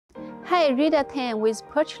Hi, Rita Tan with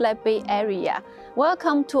Porchlight Bay Area.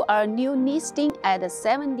 Welcome to our new listing at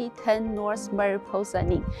 7010 North Mariposa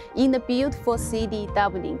Ln in the beautiful city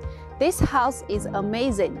Dublin. This house is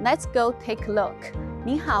amazing. Let's go take a look.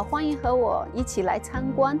 你好，欢迎和我一起来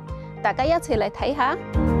参观。大家一齊嚟睇下。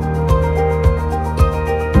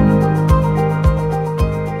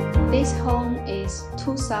This home is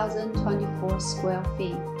 2,024 square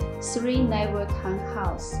feet, 3-level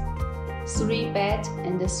townhouse, 3 beds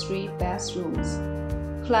and 3 bathrooms,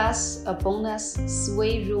 plus a bonus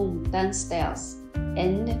suite room downstairs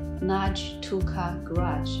and large 2-car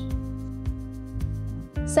garage.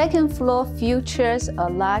 Second floor features a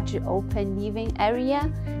large open living area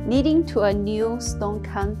leading to a new stone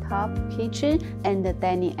countertop kitchen and a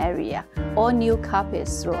dining area, all new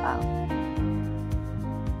carpets throughout.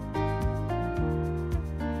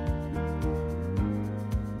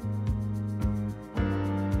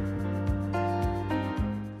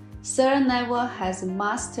 Third level has a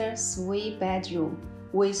master suite bedroom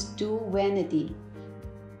with dual vanity.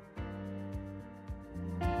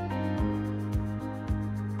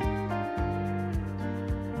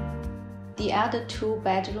 The other 2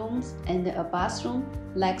 bedrooms and a bathroom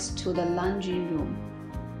next to the laundry room.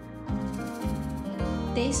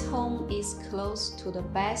 This home is close to the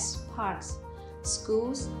best parks,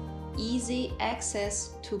 schools, easy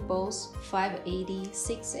access to both 580,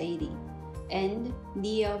 680, and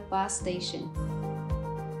near bus station.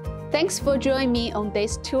 Thanks for joining me on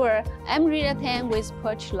this tour. I'm Rita Tan with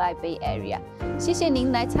Porchlight Bay Area. 谢谢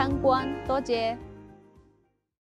您来参观，多謝。